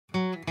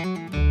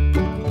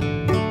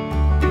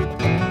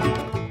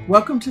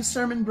Welcome to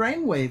Sermon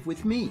Brainwave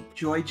with me,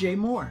 Joy J.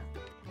 Moore.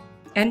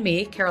 And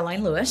me,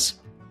 Karoline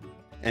Lewis.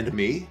 And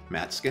me,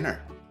 Matt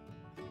Skinner.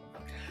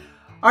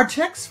 Our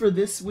text for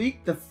this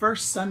week, the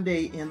first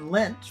Sunday in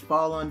Lent,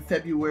 fall on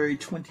February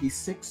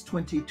 26,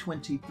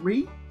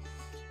 2023.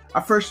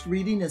 Our first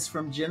reading is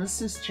from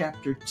Genesis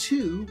chapter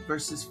 2,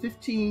 verses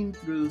 15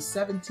 through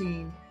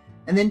 17,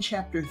 and then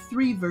chapter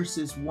 3,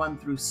 verses 1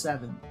 through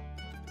 7.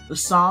 The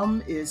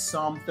psalm is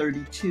Psalm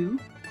 32.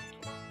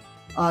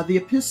 The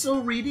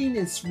epistle reading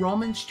is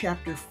Romans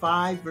chapter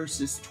 5,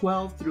 verses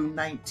 12 through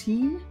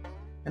 19,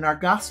 and our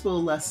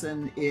gospel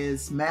lesson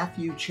is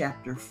Matthew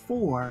chapter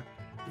 4,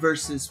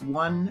 verses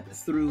 1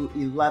 through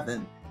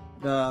 11,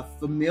 the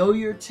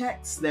familiar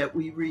text that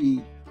we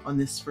read on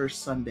this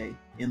first Sunday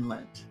in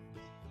Lent.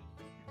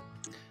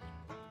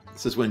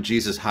 This is when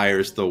Jesus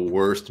hires the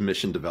worst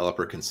mission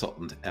developer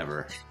consultant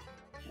ever.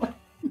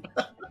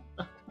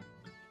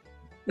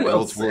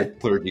 World's world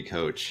clergy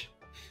coach.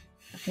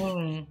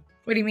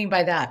 What do you mean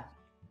by that?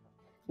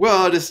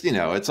 Well, just,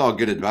 it's all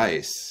good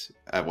advice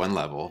at one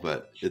level,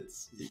 but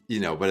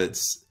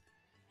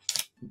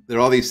there are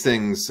all these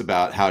things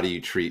about how do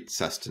you treat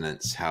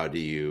sustenance? How do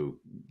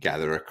you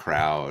gather a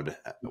crowd?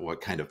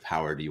 What kind of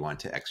power do you want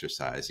to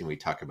exercise? And we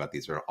talk about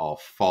these are all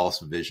false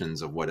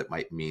visions of what it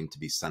might mean to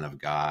be son of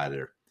God,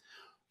 or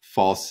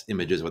false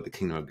images of what the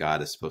kingdom of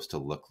God is supposed to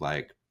look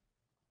like.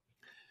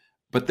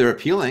 But they're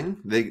appealing.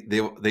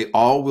 They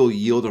all will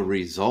yield a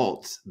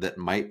result that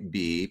might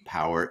be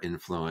power,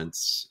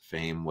 influence,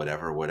 fame,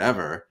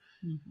 whatever.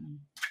 Mm-hmm.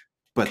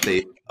 But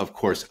they, of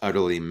course,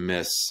 utterly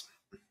miss,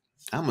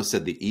 I almost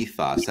said the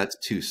ethos. That's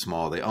too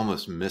small. They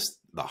almost miss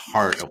the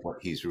heart of what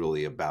he's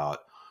really about,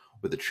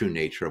 with the true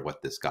nature of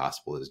what this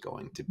gospel is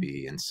going to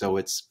be. And so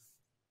it's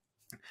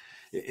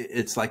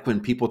like when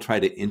people try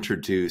to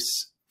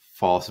introduce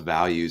false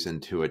values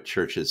into a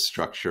church's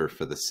structure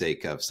for the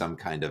sake of some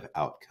kind of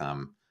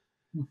outcome.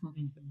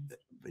 And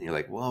you're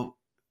like, well,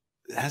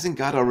 hasn't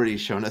God already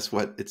shown us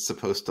what it's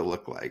supposed to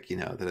look like?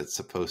 That it's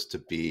supposed to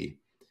be,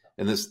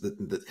 and this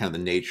the kind of the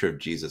nature of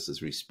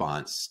Jesus's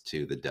response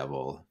to the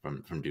devil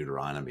from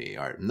Deuteronomy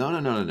are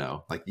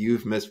no. Like,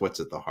 you've missed what's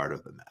at the heart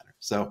of the matter.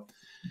 So,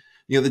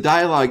 the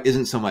dialogue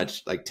isn't so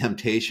much like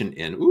temptation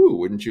in, ooh,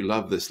 wouldn't you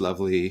love this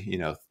lovely,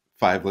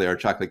 5-layer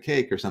chocolate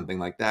cake or something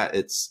like that.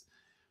 It's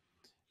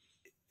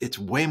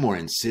way more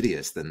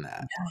insidious than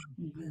that.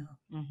 Yeah.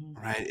 Mm-hmm.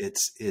 Right?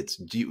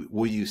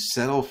 Will you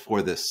settle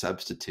for this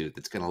substitute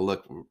that's going to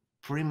look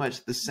pretty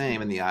much the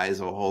same in the eyes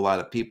of a whole lot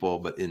of people,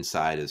 but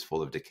inside is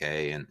full of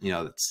decay, and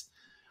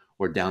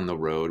or down the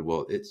road?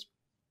 Well,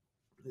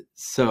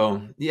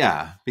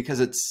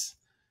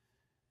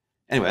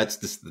 anyway, that's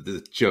just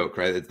the joke,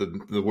 right? It's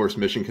the worst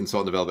mission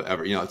consultant developer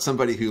ever. It's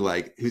somebody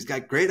who's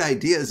got great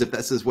ideas if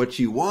this is what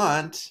you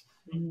want.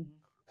 Mm-hmm.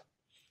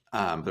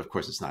 But of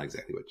course, it's not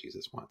exactly what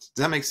Jesus wants.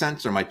 Does that make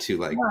sense? Or am I too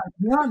like?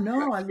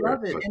 No, I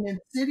love it. And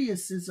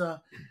insidious is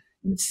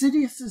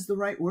the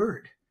right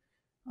word.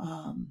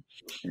 I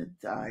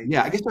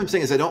guess what I'm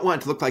saying is I don't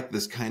want it to look like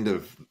this kind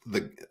of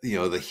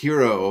the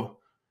hero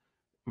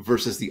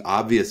versus the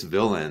obvious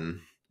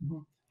villain. Mm-hmm.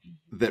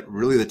 That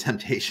really the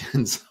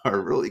temptations are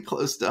really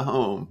close to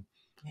home.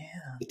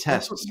 Yeah, the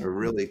tests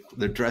are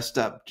they're dressed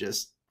up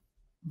just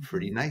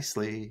pretty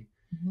nicely.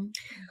 Mm-hmm.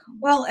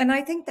 Well, and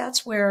I think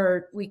that's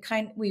where we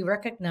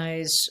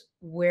recognize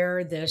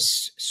where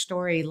this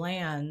story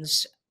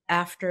lands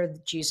after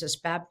Jesus'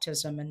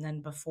 baptism, and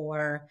then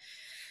before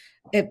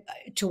it,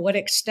 to what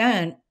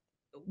extent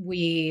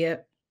we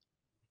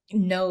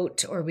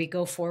note, or we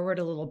go forward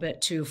a little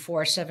bit to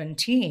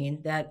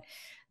 4:17, that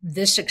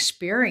this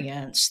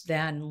experience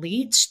then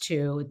leads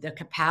to the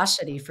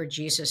capacity for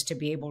Jesus to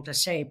be able to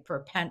say,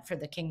 repent, for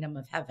the kingdom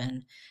of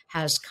heaven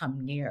has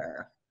come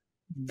near.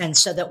 And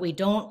so that we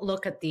don't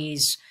look at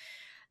this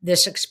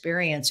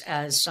experience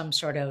as some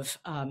sort of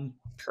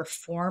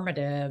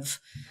performative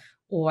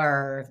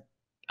or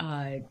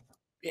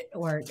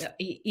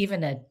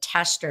even a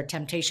test or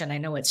temptation. I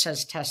know it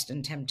says test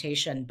and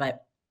temptation,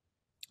 but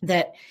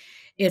that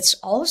it's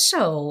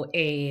also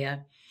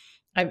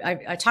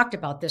I talked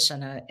about this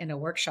in a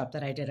workshop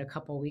that I did a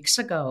couple of weeks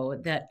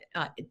ago, that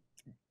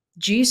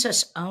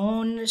Jesus'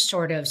 own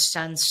sort of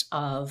sense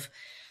of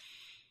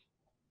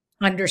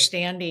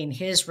understanding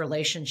his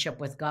relationship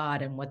with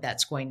God and what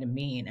that's going to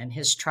mean, and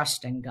his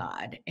trust in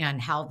God,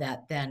 and how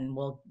that then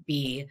will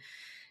be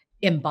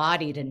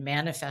embodied and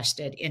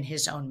manifested in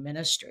his own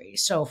ministry.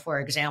 So,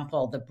 for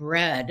example, the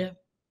bread,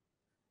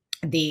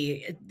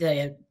 the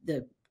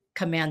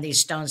command these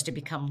stones to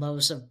become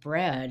loaves of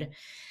bread,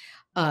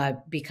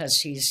 because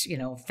he's,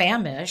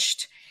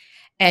 famished.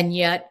 And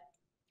yet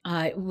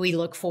we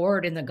look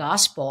forward in the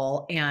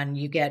gospel, and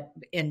you get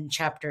in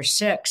chapter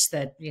 6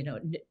 that,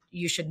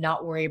 you should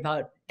not worry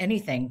about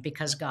anything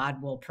because God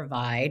will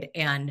provide.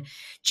 And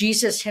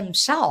Jesus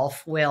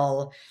himself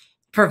will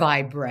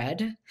provide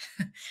bread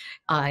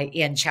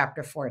in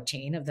chapter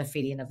 14 of the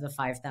feeding of the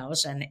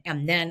 5,000.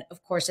 And then,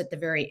 of course, at the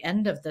very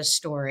end of the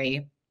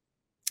story,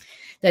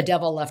 the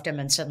devil left him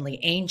and suddenly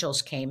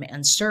angels came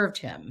and served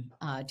him,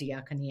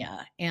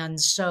 diakonia. And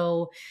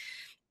so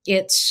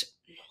it's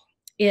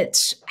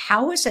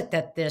how is it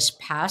that this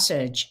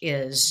passage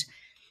is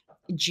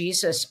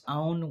Jesus'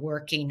 own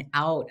working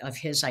out of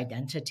his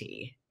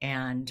identity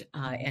and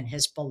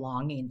his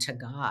belonging to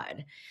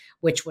God,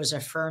 which was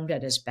affirmed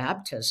at his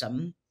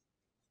baptism.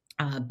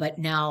 But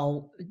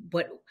now,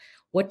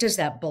 what does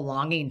that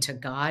belonging to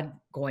God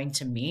going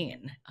to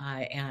mean?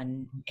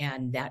 And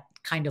that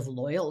kind of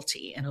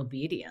loyalty and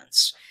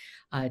obedience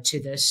to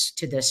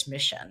this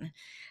mission,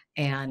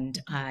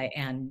 and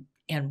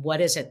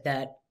what is it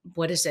that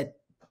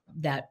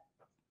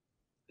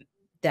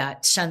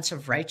that sense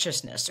of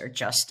righteousness or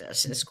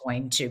justice is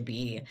going to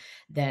be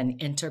then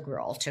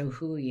integral to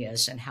who he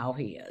is and how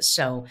he is.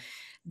 So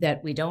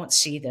that we don't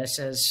see this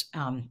as,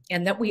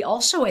 and that we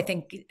also, I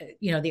think,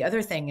 the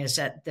other thing is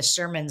that the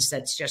sermons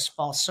that just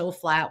fall so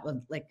flat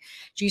with, like,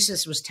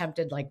 Jesus was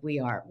tempted like we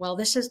are. Well,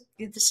 this is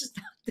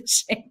not the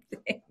same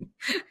thing.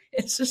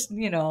 It's just,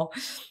 and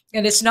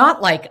it's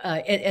not like,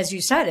 as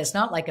you said, it's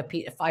not like a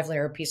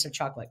 5-layer piece of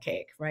chocolate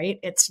cake,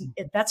 right?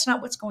 That's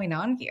not what's going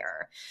on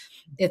here.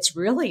 It's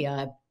really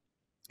a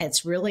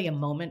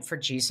moment for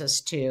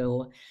Jesus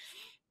to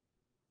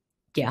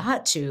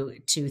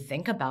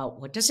think about,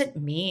 what does it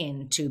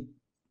mean to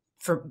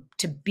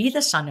be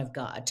the Son of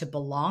God, to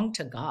belong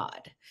to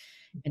God,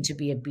 and to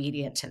be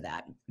obedient to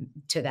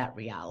that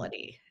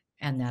reality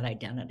and that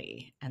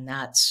identity. And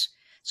that's,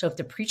 so if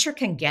the preacher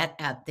can get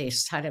at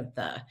this kind of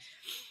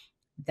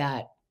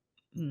that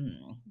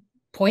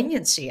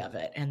poignancy of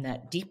it, and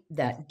that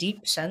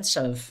deep sense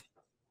of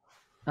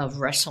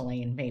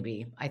wrestling,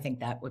 maybe, I think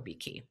that would be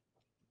key.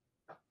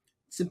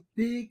 It's a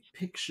big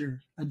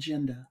picture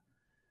agenda,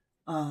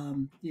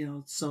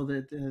 so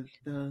that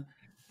the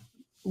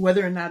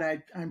whether or not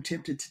I'm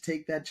tempted to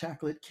take that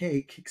chocolate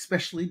cake,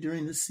 especially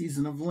during the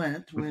season of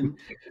Lent, when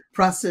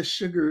processed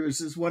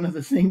sugars is one of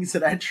the things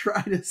that I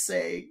try to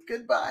say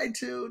goodbye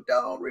to.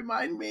 Don't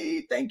remind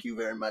me. Thank you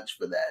very much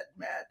for that,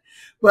 Matt.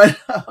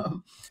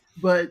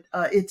 But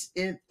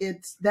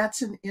it's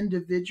that's an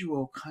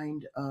individual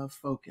kind of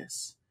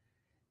focus.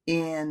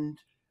 And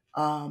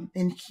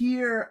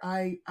here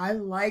I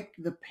like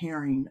the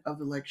pairing of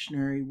the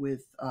lectionary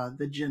with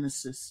the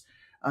Genesis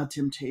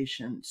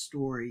temptation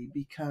story,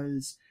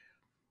 because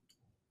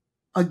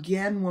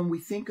again, when we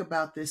think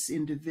about this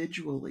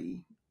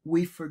individually,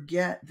 we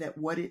forget that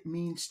what it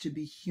means to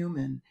be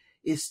human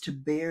is to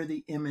bear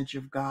the image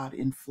of God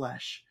in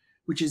flesh,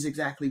 which is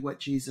exactly what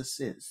Jesus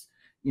is.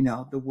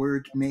 The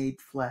Word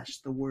made flesh,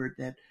 the Word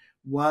that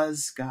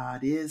was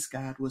God, is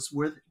God, was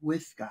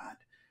with God.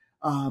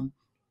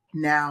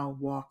 Now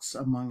walks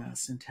among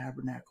us in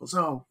tabernacles.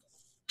 Oh,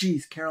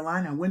 geez,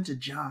 Karoline, I went to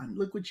John.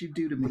 Look what you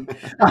do to me.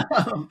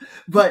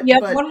 But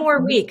one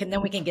more week, and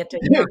then we can get to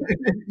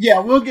yeah,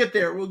 we'll get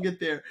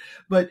there.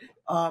 But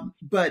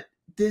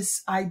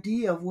this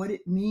idea of what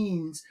it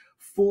means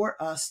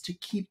for us to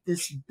keep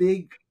this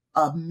big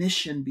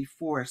mission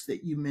before us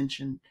that you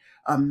mentioned,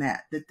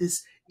 Matt, that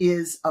this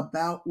is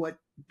about what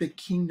the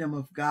kingdom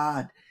of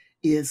God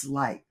is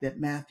like, that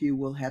Matthew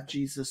will have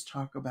Jesus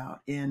talk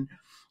about. And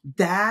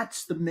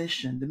that's the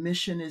mission. The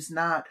mission is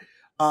not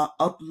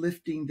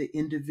uplifting the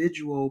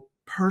individual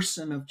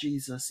person of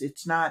Jesus.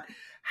 It's not,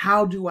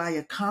 how do I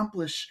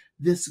accomplish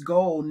this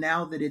goal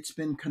now that it's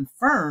been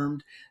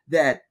confirmed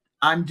that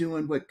I'm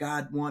doing what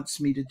God wants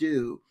me to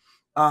do.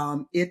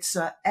 It's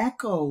an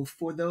echo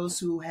for those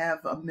who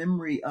have a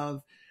memory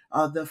of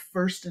the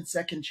first and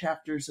second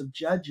chapters of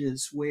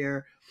Judges,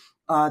 where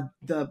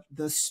the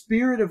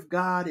Spirit of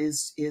God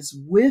is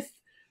with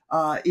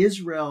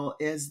Israel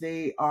as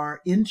they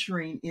are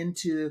entering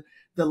into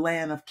the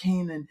land of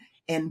Canaan.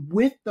 And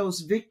with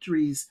those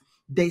victories,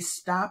 they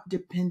stop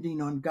depending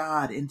on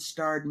God and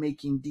start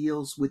making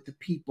deals with the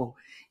people.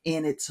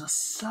 And it's a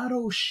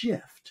subtle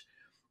shift.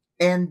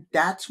 And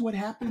that's what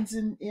happens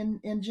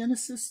in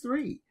Genesis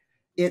 3.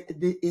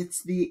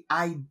 It's the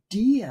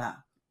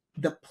idea,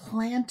 the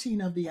planting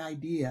of the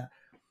idea.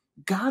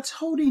 God's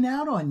holding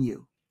out on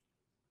you.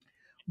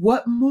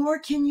 What more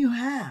can you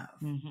have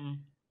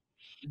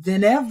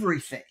than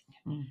everything?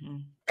 Mm-hmm.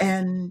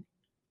 And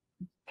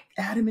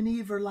Adam and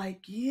Eve are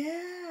like,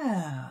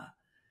 yeah,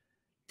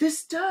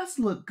 this does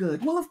look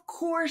good. Well, of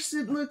course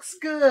it looks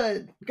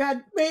good.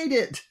 God made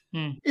it.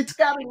 It's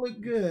got to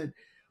look good.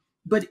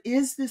 But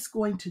is this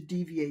going to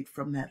deviate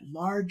from that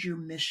larger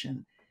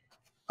mission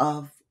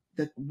of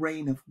the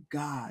reign of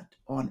God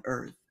on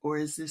earth? Or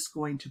is this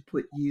going to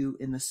put you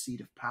in the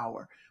seat of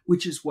power,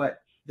 which is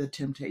what the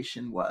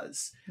temptation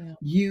was? Yeah.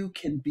 You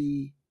can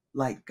be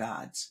like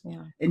God's.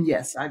 Yeah. And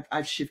yes,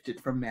 I've shifted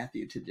from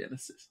Matthew to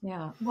Genesis.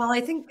 Yeah. Well,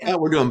 I think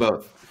we're doing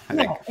both. I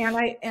think.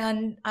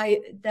 And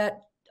I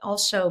that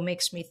also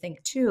makes me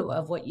think too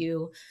of what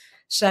you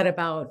said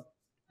about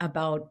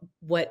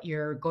what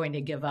you're going to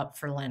give up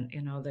for Lent,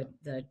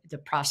 the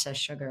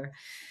processed sugar.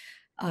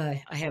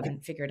 I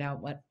haven't figured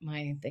out what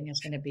my thing is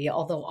going to be,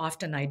 although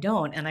often I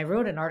don't. And I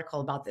wrote an article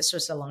about this,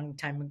 was a long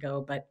time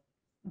ago,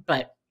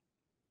 but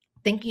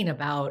thinking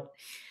about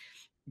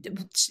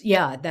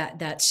yeah,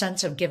 that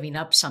sense of giving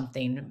up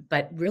something,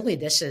 but really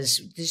this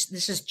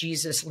is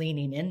Jesus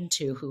leaning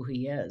into who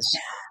he is,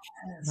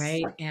 Yes.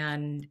 right?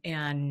 And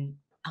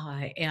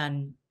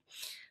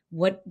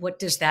what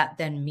does that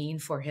then mean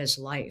for his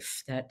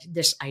life, that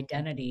this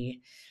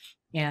identity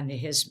and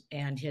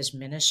his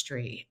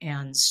ministry?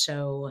 And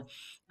so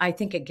I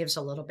think it gives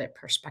a little bit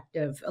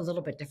perspective, a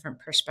little bit different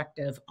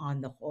perspective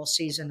on the whole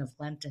season of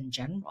Lent in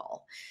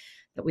general,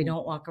 that we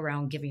don't walk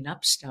around giving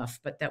up stuff,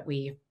 but that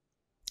we,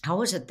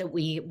 how is it that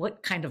we,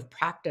 what kind of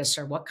practice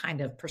or what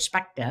kind of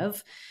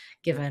perspective,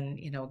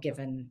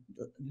 given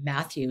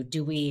Matthew,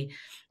 do we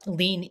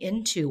lean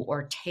into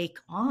or take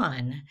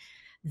on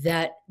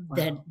that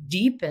Wow.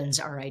 deepens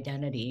our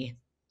identity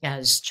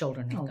as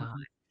children of Oh,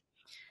 God?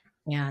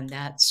 And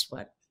that's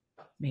what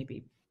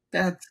maybe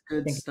that's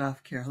good think.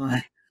 stuff,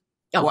 Caroline.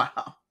 Oh,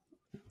 Wow.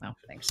 well,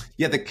 thanks.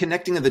 Yeah, the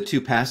connecting of the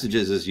two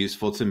passages is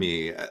useful to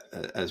me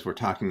as we're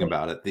talking Great.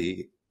 about it.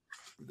 The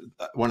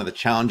one of the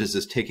challenges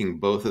is taking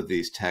both of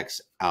these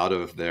texts out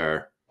of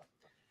their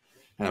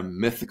kind of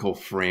mythical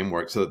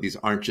framework, so that these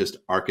aren't just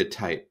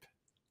archetype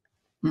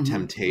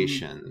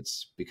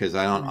temptations, because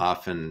I don't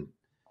often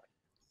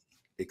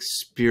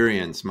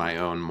experience my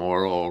own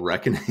moral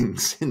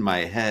reckonings in my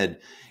head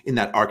in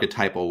that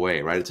archetypal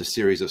way, right? It's a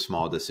series of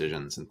small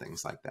decisions and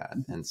things like that.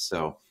 And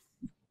so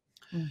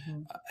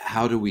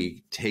how do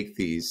we take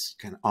these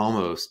kind of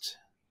almost,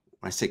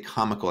 when I say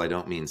comical, I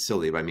don't mean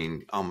silly, but I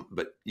mean,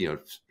 but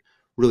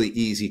really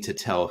easy to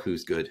tell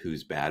who's good,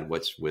 who's bad,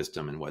 what's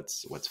wisdom and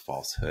what's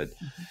falsehood,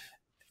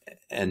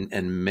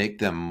 and make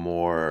them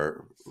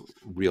more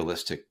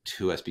realistic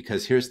to us.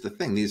 Because here's the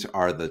thing, these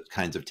are the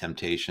kinds of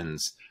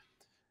temptations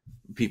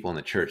people in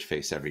the church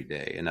face every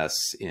day, and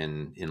us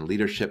in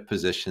leadership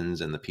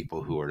positions, and the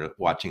people who are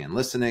watching and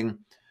listening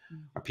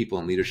are people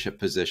in leadership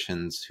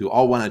positions who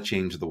all want to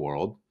change the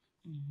world,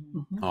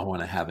 all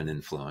want to have an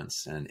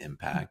influence and an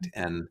impact.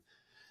 And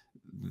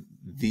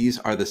these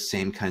are the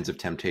same kinds of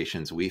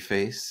temptations we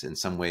face. In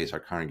some ways, our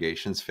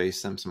congregations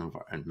face them, some of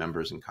our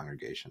members in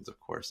congregations, of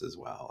course, as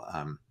well.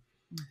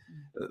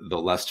 The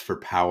lust for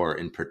power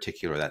in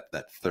particular,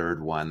 that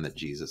third one that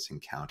Jesus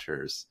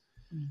encounters.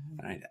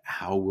 Right?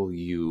 How will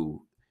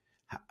you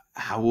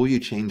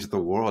change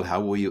the world?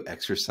 How will you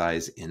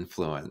exercise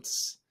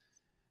influence?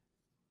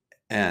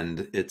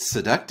 And it's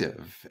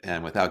seductive.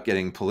 And without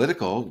getting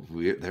political,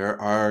 there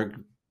are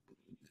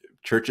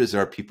churches,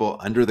 there are people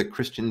under the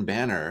Christian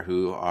banner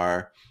who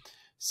are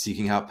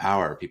seeking out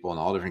power, people in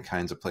all different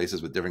kinds of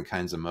places with different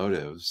kinds of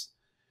motives.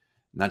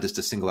 Not just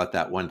to single out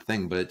that one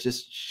thing, but it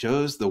just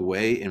shows the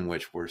way in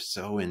which we're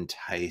so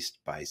enticed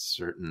by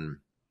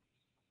certain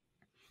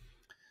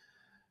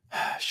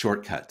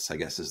shortcuts, I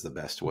guess is the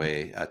best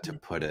way to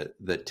put it,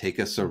 that take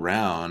us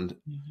around,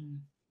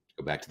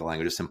 go back to the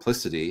language of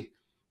simplicity,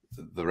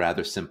 the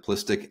rather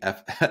simplistic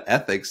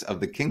ethics of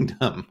the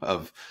kingdom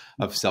of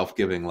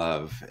self-giving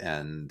love.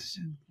 And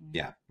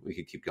yeah, we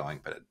could keep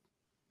going, but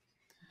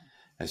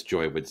as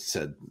Joy would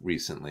said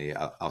recently,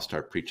 I'll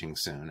start preaching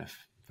soon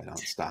if I don't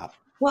stop.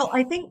 Well,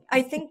 I think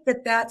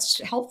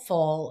that's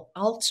helpful.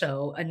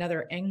 Also,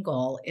 another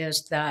angle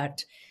is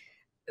that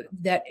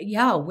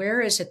yeah,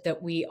 where is it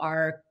that we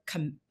are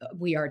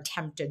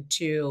tempted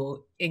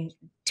to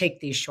take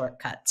these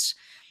shortcuts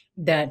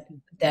that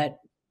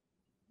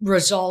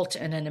result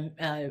in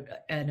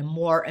a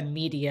more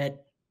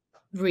immediate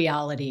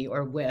reality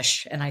or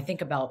wish? And I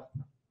think about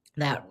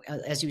that,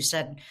 as you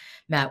said,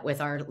 Matt, with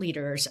our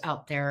leaders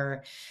out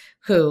there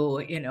who,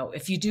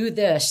 if you do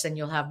this, then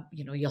you'll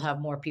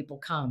have more people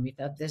come. You've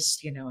got this,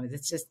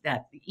 it's just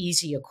that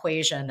easy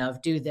equation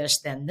of do this,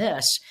 then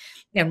this.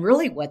 And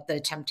really what the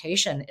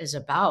temptation is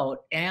about,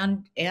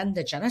 and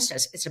the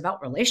Genesis, it's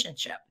about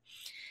relationship.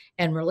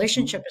 And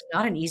relationship is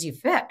not an easy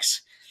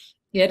fix.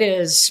 It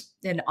is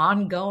an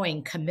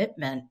ongoing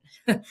commitment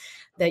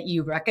that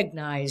you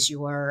recognize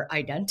your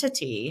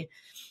identity,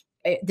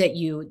 that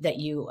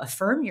you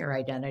affirm your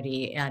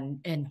identity,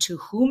 and to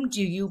whom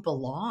do you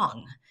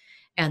belong?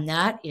 And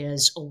that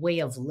is a way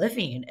of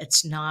living.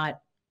 It's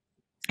not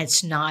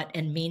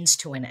a means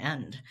to an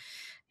end.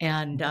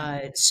 And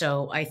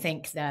so I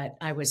think that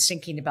I was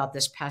thinking about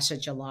this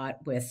passage a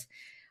lot with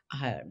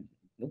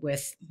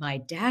my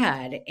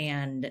dad,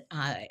 and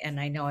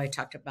I know I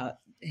talked about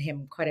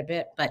him quite a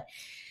bit, but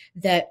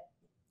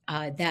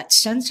that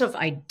sense of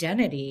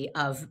identity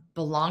of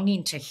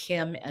belonging to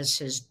him as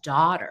his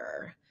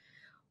daughter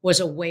was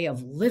a way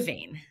of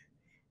living.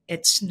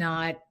 It's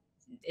not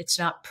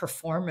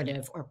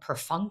performative or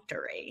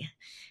perfunctory.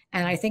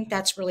 And I think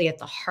that's really at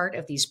the heart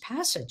of these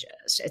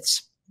passages.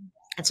 It's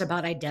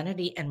about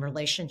identity and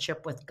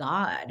relationship with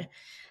God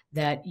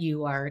that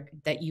you are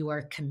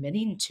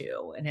committing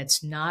to. And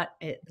it's not,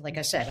 like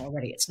I said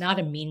already, it's not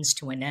a means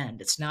to an end.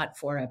 It's not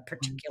for a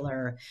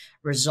particular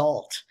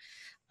result.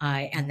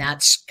 And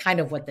that's kind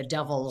of what the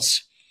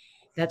devil's,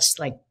 that's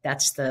the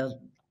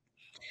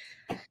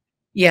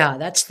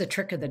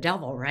trick of the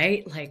devil,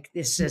 right? Like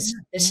this is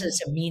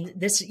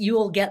you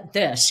will get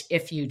this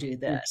if you do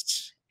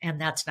this. And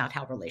that's not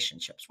how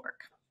relationships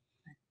work.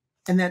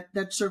 And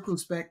that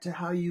circles back to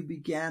how you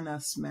began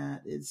us,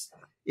 Matt, is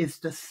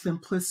the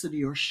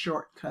simplicity or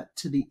shortcut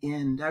to the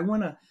end. I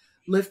want to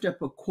lift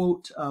up a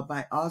quote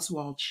by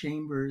Oswald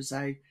Chambers.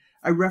 I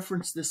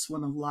reference this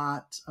one a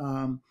lot.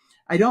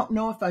 I don't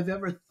know if I've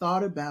ever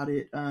thought about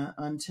it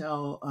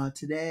until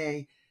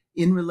today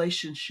in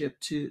relationship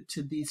to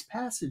these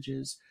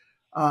passages.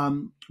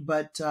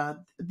 But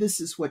this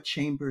is what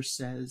Chambers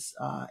says.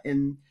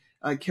 And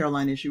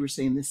Karoline, as you were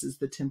saying, this is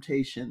the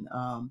temptation,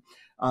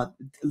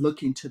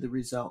 looking to the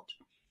result.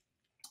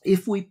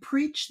 If we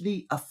preach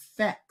the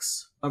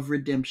effects of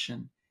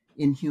redemption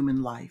in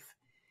human life,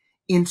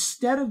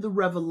 instead of the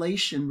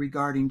revelation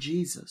regarding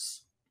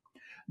Jesus,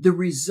 the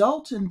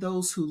result in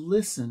those who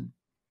listen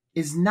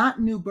is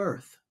not new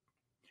birth,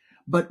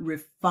 but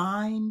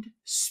refined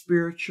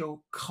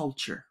spiritual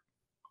culture.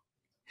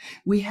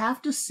 We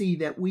have to see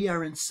that we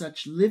are in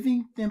such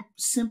living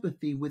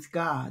sympathy with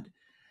God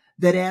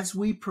that as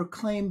we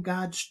proclaim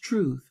God's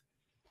truth,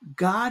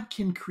 God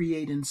can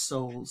create in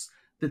souls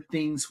the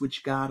things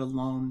which God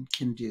alone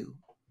can do.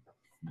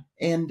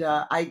 And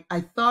I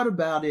thought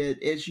about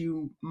it, as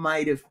you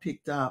might have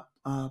picked up.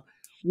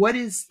 What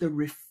is the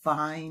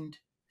refined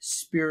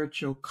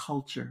spiritual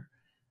culture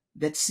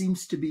that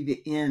seems to be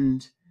the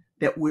end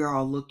that we're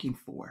all looking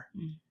for?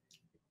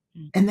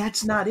 Mm-hmm. And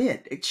that's not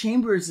it.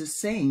 Chambers is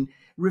saying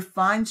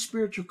refined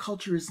spiritual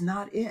culture is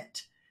not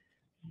it.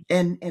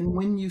 And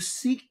when you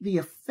seek the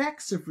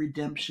effects of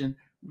redemption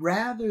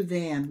rather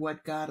than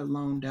what God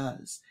alone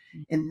does,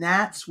 and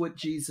that's what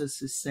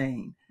Jesus is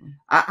saying.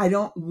 I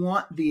don't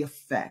want the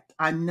effect.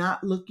 I'm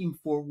not looking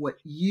for what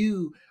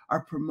you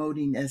are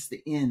promoting as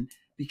the end,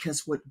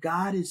 because what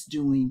God is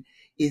doing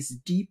is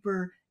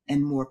deeper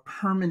and more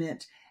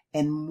permanent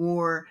and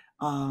more,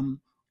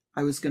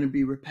 I was going to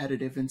be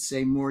repetitive and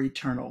say more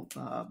eternal,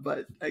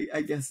 but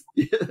I guess,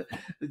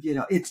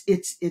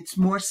 it's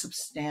more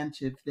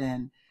substantive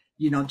than,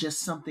 just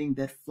something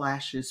that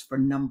flashes for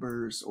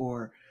numbers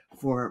or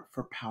for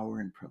power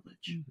and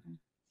privilege. Mm-hmm.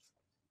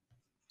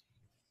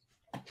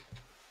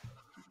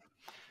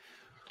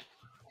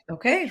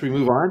 Okay. Should we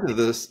move on to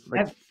this?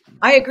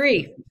 I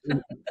agree.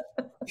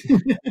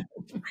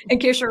 In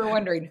case you were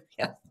wondering.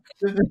 Yeah.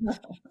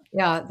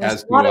 Yeah.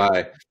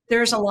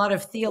 There's a lot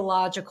of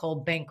theological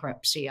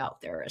bankruptcy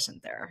out there,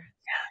 isn't there?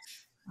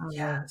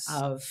 Yes.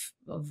 Of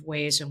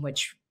ways in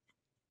which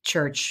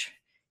church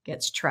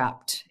gets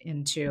trapped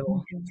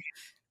into,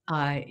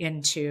 as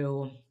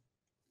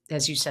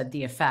you said,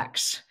 the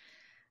effects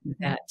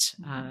that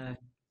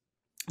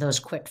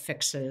those quick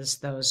fixes,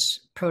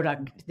 those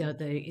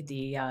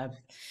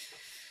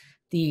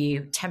the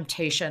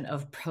temptation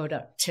of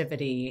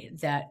productivity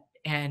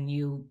and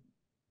you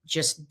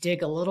just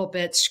dig a little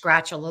bit,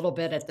 scratch a little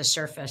bit at the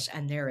surface,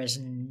 and there is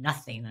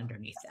nothing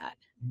underneath that.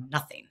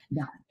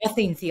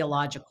 Nothing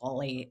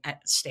theologically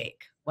at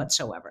stake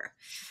whatsoever.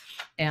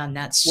 And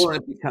that's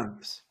it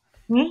becomes.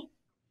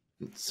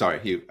 Sorry,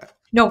 Hugh.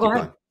 No, go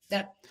ahead.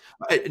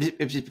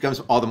 It just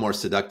becomes all the more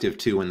seductive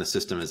too when the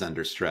system is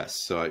under stress.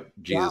 So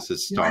Jesus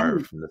is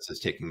starved when this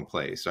is taking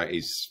place, right?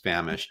 He's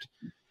famished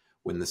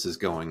when this is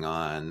going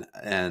on,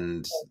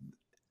 and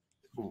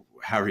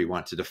however you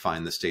want to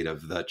define the state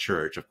of the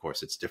church, of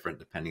course, it's different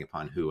depending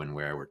upon who and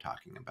where we're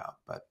talking about.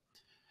 But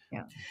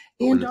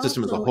when the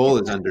system as a whole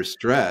is under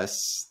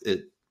stress,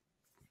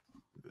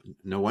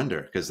 no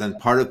wonder, because then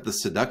part of the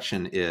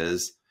seduction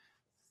is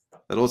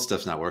that old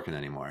stuff's not working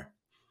anymore.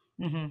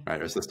 Mm-hmm.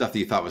 Right? Or the stuff that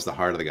you thought was the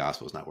heart of the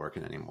gospel is not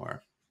working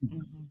anymore.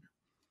 Mm-hmm.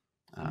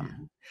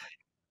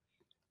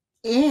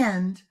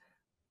 And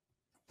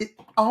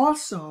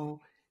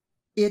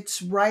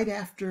it's right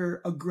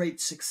after a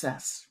great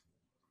success.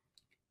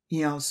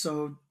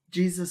 So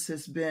Jesus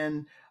has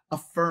been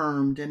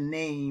affirmed and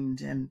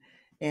named,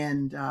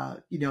 and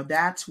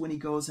that's when he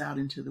goes out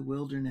into the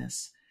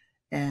wilderness.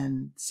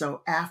 And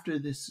so after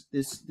this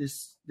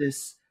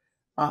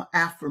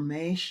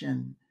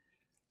affirmation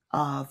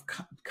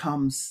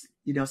comes,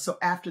 so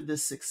after the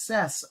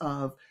success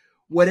of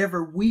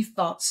whatever we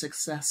thought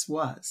success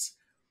was,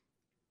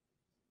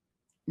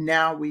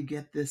 now we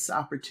get this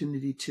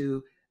opportunity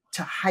to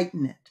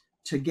heighten it,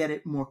 to get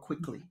it more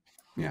quickly.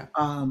 Yeah.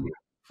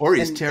 Or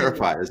he's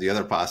terrified is the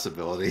other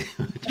possibility.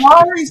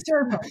 Or he's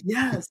terrified.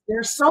 Yes.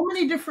 There's so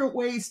many different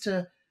ways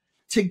to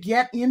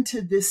get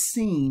into this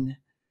scene.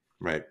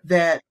 Right.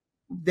 That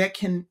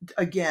can,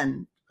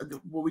 again,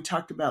 what we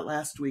talked about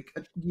last week,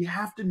 you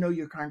have to know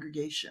your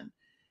congregation,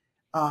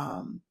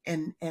 and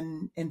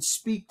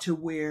speak to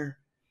where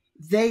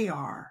they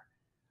are,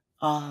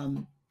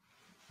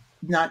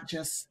 not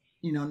just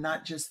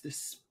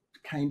this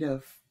kind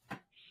of,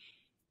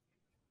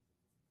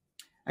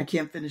 I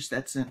can't finish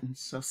that sentence,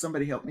 so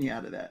somebody help me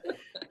out of that.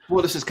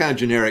 Well, this is kind of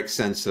generic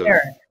sense of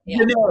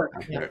generic.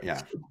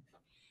 Yeah.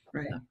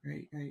 Right.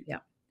 Yeah.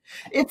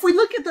 If we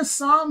look at the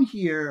psalm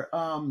here,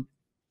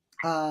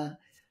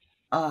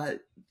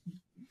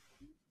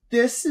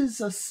 this is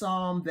a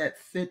psalm that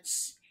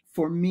fits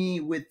for me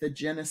with the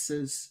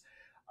Genesis,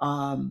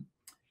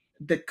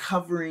 the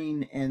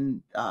covering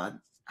and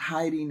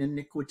hiding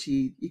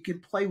iniquity. You can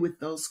play with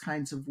those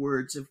kinds of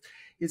words.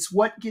 It's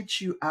what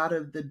gets you out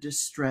of the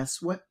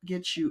distress, what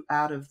gets you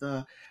out of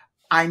the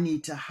I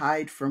need to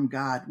hide from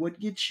God, what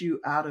gets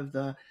you out of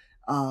the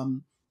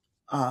um,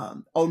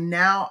 oh,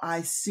 now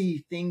I see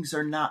things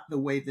are not the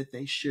way that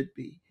they should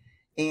be.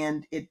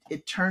 And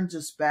it turns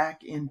us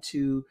back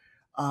into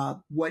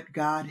what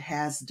God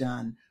has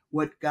done,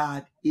 what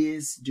God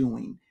is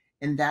doing.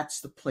 And that's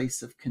the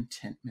place of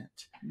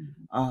contentment.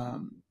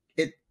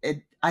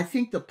 I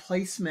think the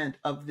placement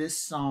of this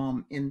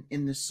psalm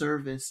in the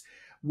service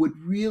would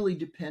really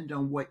depend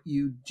on what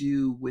you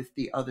do with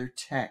the other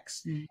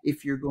text,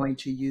 if you're going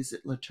to use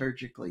it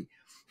liturgically.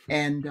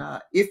 And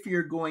if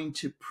you're going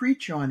to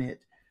preach on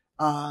it,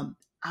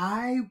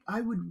 I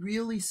would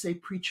really say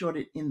preach on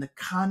it in the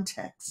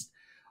context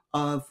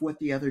of what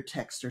the other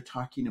texts are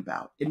talking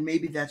about. And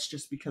maybe that's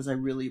just because I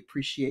really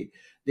appreciate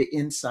the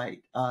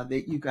insight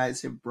that you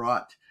guys have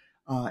brought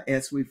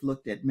as we've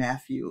looked at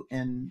Matthew.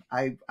 And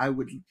I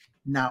would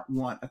not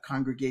want a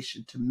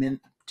congregation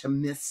to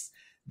miss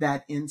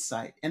that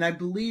insight. And I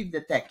believe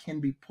that that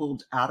can be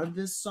pulled out of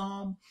this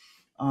psalm,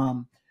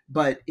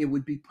 but it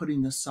would be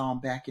putting the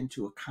psalm back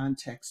into a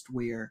context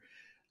where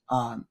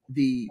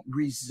the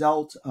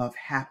result of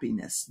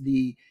happiness,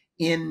 the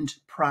end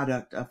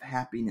product of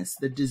happiness,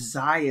 the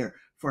desire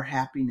for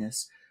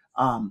happiness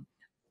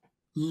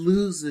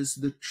loses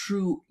the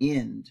true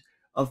end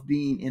of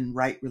being in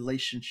right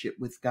relationship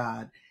with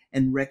God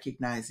and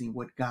recognizing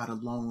what God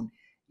alone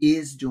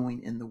is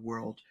doing in the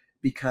world,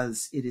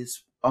 because it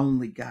is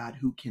only God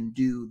who can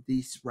do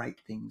these right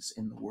things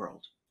in the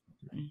world.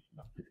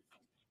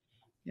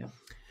 Yeah.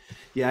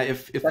 Yeah.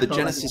 If the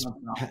Genesis,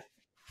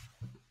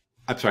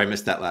 I'm sorry, I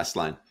missed that last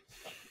line.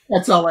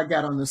 That's all I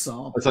got on the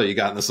psalm. That's all you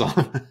got in the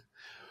psalm.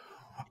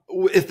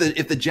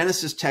 If the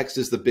Genesis text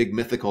is the big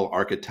mythical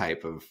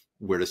archetype of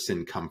where does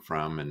sin come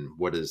from and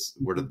what are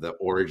the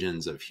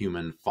origins of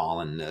human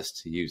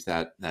fallenness, to use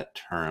that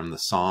term, the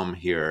psalm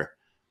here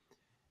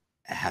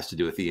has to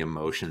do with the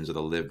emotions or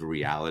the lived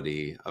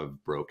reality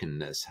of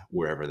brokenness,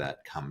 wherever that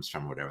comes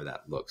from, whatever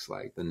that looks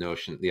like.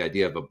 The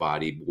idea of a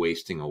body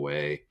wasting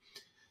away,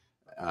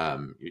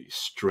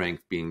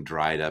 strength being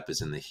dried up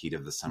as in the heat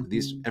of the summer.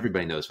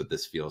 Everybody knows what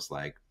this feels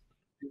like.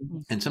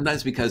 And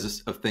sometimes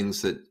because of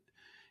things that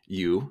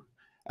you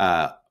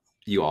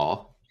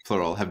all,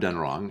 plural, have done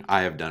wrong,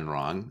 I have done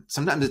wrong.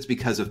 Sometimes it's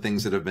because of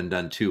things that have been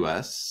done to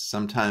us.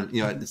 Sometimes,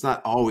 it's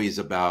not always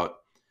about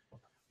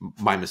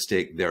my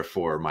mistake,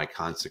 therefore my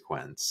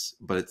consequence,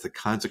 but it's the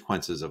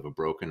consequences of a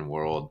broken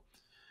world.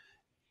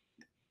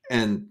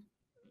 And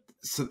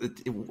so,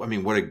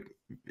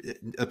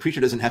 a preacher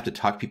doesn't have to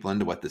talk people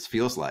into what this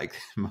feels like.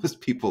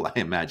 Most people, I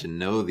imagine,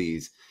 know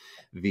these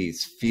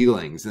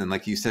feelings. And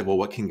like you said, well,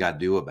 what can God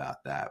do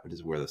about that? Which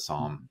is where the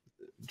psalm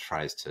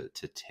tries to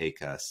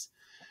take us.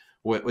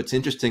 What's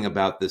interesting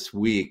about this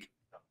week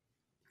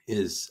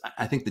is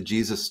I think the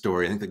Jesus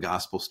story, I think the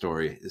gospel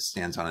story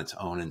stands on its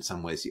own in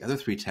some ways. The other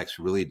three texts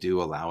really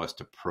do allow us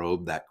to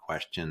probe that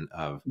question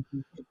of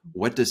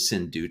what does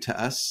sin do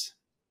to us?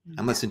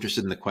 I'm less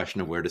interested in the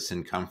question of where does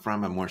sin come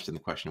from. I'm more interested in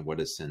the question of what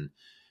does sin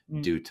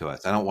do to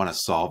us? I don't want to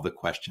solve the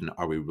question,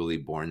 are we really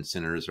born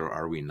sinners or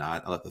are we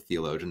not? I'll let the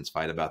theologians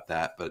fight about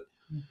that.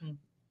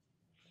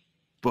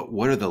 But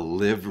what are the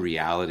lived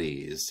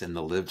realities and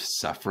the lived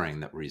suffering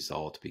that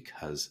result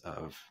because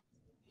of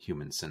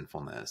human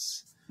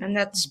sinfulness? And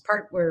that's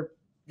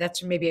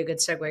that's maybe a good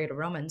segue to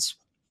Romans.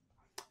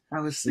 I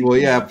was thinking, well,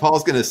 yeah,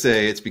 Paul's going to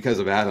say it's because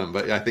of Adam,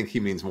 but I think he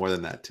means more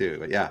than that too.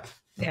 But yeah.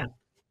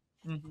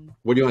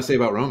 What do you want to say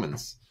about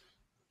Romans?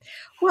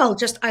 Well,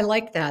 I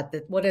like that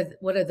what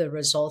are the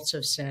results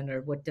of sin,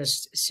 or what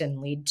does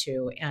sin lead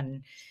to?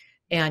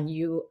 And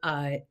you,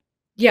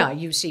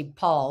 you see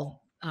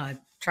Paul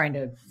trying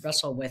to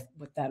wrestle with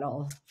that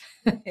all,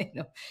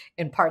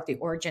 in part the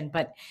origin,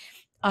 but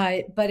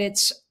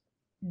it's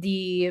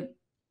the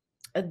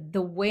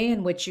way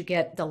in which you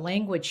get the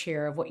language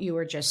here of what you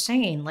were just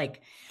saying,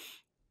 like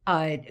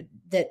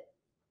that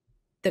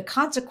the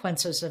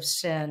consequences of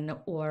sin,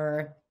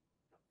 or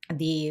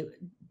the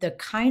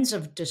kinds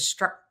of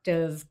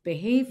destructive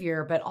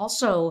behavior, but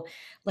also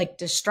like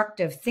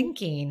destructive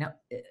thinking,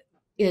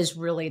 is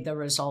really the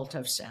result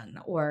of sin,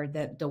 or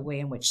the way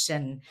in which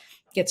sin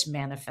gets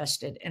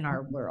manifested in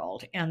our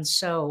world. And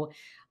so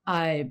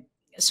I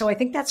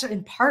think that's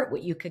in part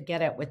what you could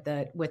get at with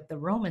the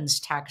Romans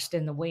text,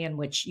 in the way in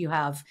which you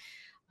have,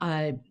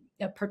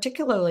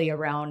 particularly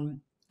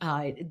around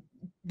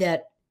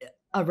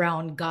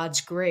around God's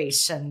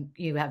grace, and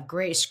you have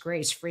grace,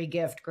 free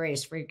gift,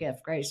 grace,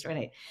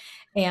 right?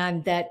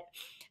 And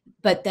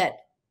but that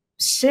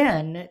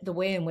sin, the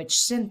way in which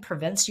sin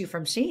prevents you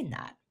from seeing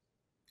that,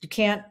 you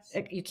can't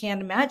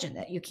imagine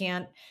that. You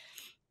can't.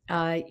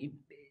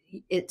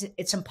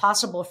 It's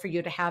impossible for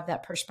you to have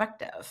that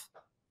perspective.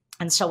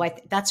 And so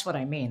that's what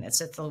I mean. It's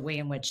the way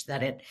in which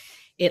that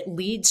it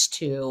leads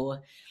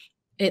to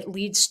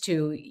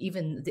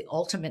even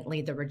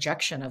ultimately the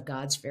rejection of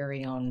God's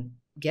very own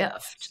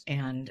gift,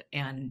 and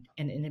an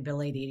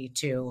inability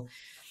to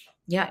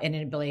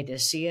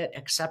see it,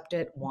 accept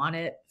it, want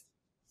it,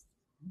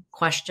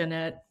 question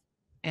it.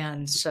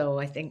 And so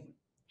I think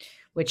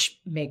which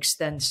makes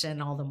then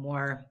sin all the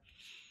more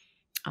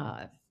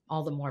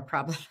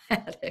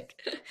problematic.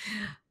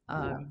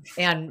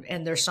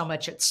 And there's so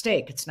much at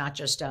stake. It's not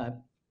just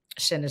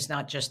sin is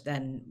not just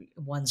then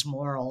one's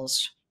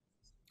morals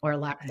or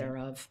lack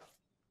thereof.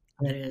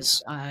 It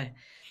is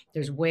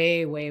there's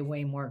way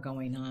more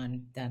going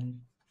on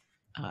than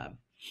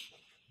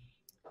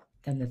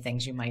the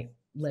things you might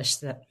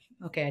list that,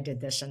 okay, I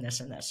did this and this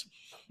and this.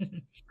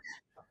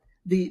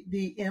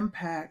 The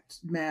impact,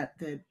 Matt,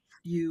 that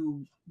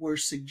you were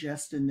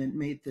suggesting that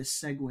made this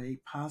segue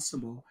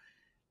possible,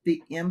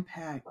 the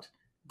impact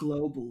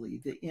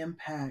globally, the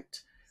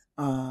impact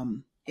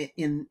in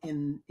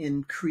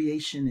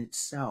creation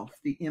itself,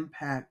 the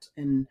impact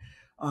and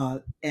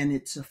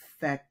its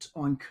effect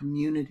on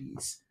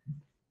communities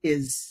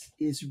is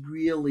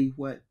really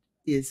what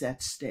is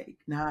at stake.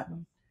 Not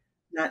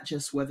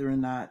just whether or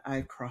not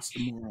I crossed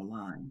the moral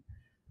line,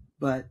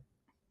 but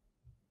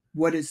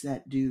what does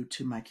that do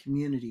to my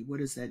community? What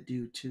does that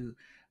do to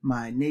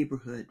my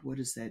neighborhood? What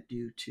does that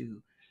do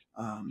to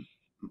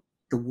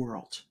the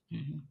world?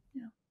 Mm-hmm.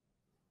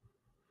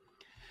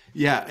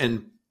 Yeah,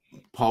 and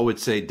Paul would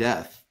say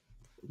death.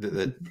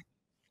 That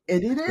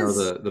it is.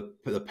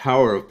 The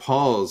power of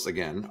Paul's,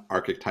 again,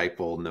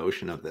 archetypal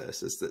notion of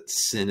this is that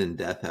sin and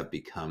death have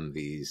become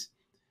these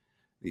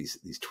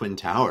twin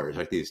towers,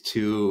 like these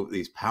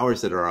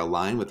powers that are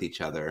aligned with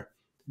each other,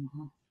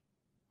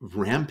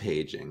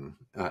 rampaging,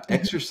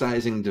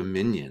 exercising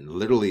dominion,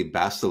 literally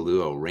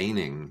basiluo,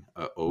 reigning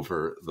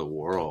over the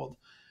world.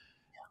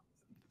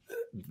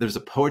 There's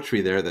a poetry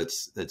there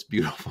that's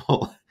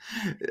beautiful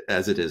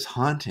as it is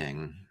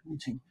haunting.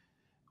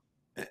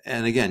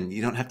 And again,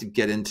 you don't have to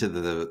get into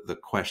the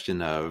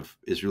question of,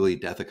 is really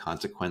death a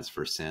consequence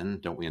for sin?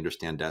 Don't we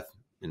understand death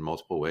in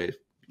multiple ways?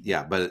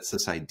 Yeah, but it's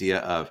this idea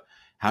of,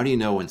 how do you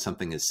know when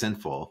something is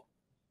sinful?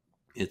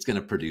 It's going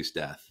to produce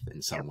death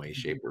in some way,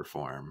 shape, or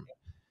form.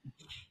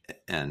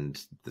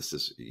 And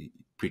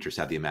preachers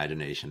have the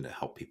imagination to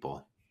help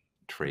people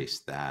trace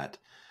that.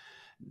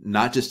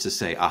 Not just to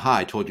say, aha,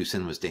 I told you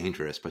sin was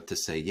dangerous, but to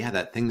say, yeah,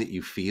 that thing that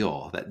you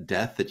feel, that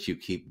death that you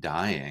keep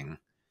dying,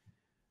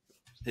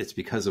 it's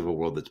because of a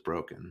world that's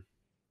broken.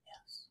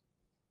 Yes.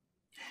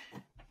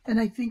 And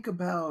I think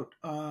about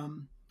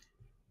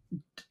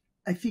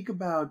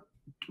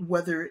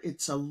whether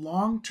it's a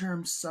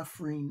long-term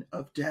suffering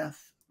of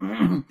death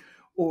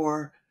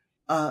or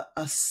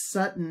a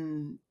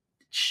sudden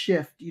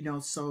shift,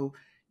 so,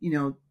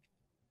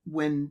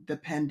 when the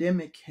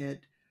pandemic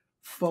hit,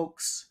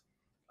 folks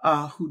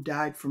who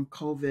died from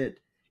COVID,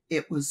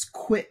 it was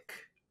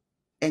quick,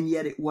 and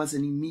yet it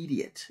wasn't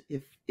immediate,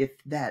 if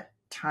that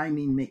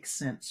timing makes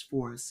sense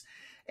for us.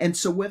 And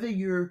so whether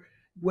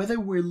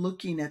we're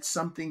looking at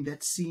something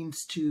that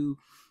seems to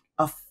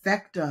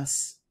affect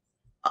us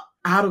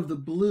out of the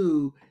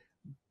blue,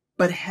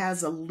 but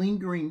has a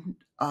lingering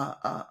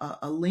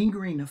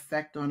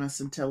effect on us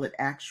until it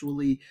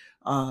actually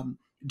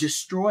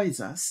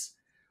destroys us,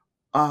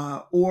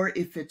 or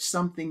if it's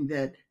something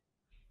that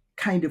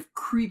kind of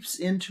creeps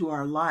into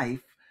our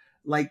life,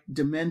 like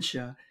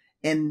dementia,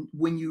 and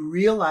when you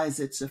realize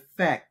its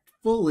effect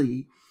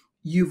fully,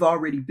 you've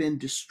already been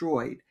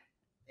destroyed.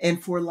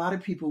 And for a lot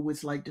of people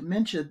with like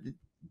dementia,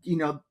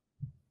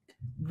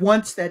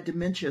 once that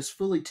dementia is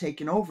fully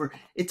taken over,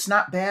 it's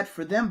not bad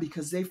for them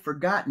because they've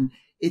forgotten.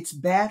 It's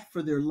bad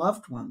for their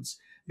loved ones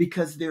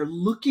because they're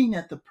looking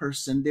at the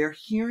person, they're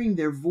hearing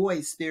their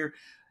voice, they're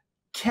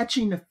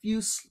catching a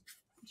few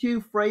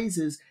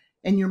phrases,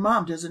 and your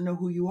mom doesn't know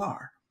who you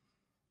are.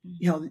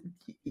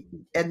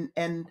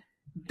 And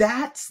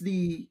that's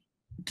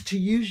to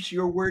use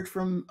your word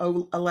from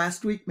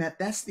last week, Matt,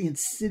 that's the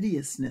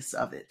insidiousness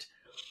of it.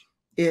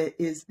 It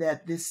is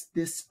that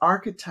this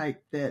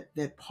archetype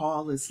that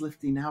Paul is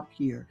lifting up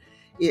here,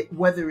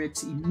 whether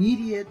it's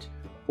immediate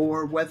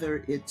or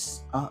whether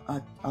it's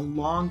a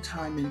long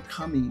time in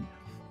coming,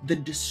 the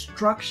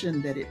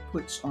destruction that it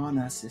puts on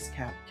us is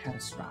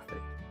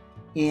catastrophic.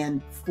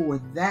 And for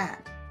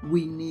that,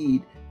 we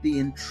need the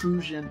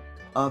intrusion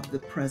of the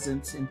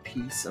presence and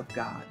peace of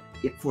God.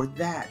 For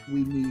that,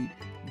 we need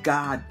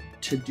God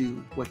to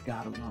do what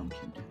God alone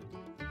can do.